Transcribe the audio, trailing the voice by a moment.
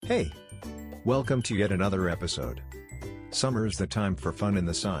Hey! Welcome to yet another episode. Summer is the time for fun in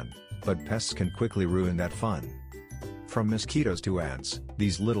the sun, but pests can quickly ruin that fun. From mosquitoes to ants,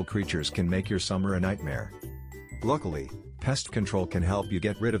 these little creatures can make your summer a nightmare. Luckily, pest control can help you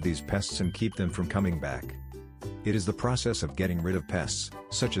get rid of these pests and keep them from coming back. It is the process of getting rid of pests,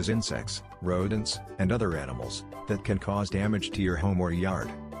 such as insects, rodents, and other animals, that can cause damage to your home or yard.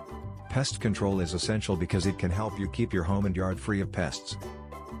 Pest control is essential because it can help you keep your home and yard free of pests.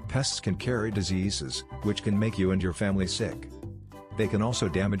 Pests can carry diseases, which can make you and your family sick. They can also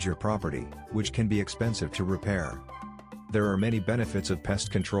damage your property, which can be expensive to repair. There are many benefits of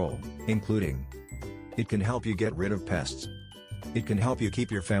pest control, including: it can help you get rid of pests. It can help you keep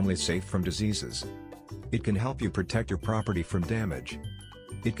your family safe from diseases. It can help you protect your property from damage.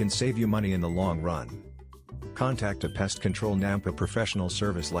 It can save you money in the long run. Contact a pest control Nampa professional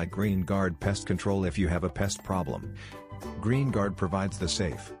service like Green Guard Pest Control if you have a pest problem. Green Guard provides the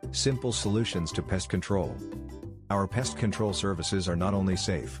safe, simple solutions to pest control. Our pest control services are not only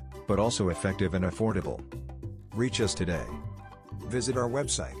safe, but also effective and affordable. Reach us today. Visit our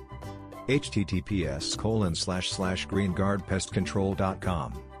website: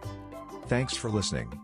 https://greenguardpestcontrol.com. Thanks for listening.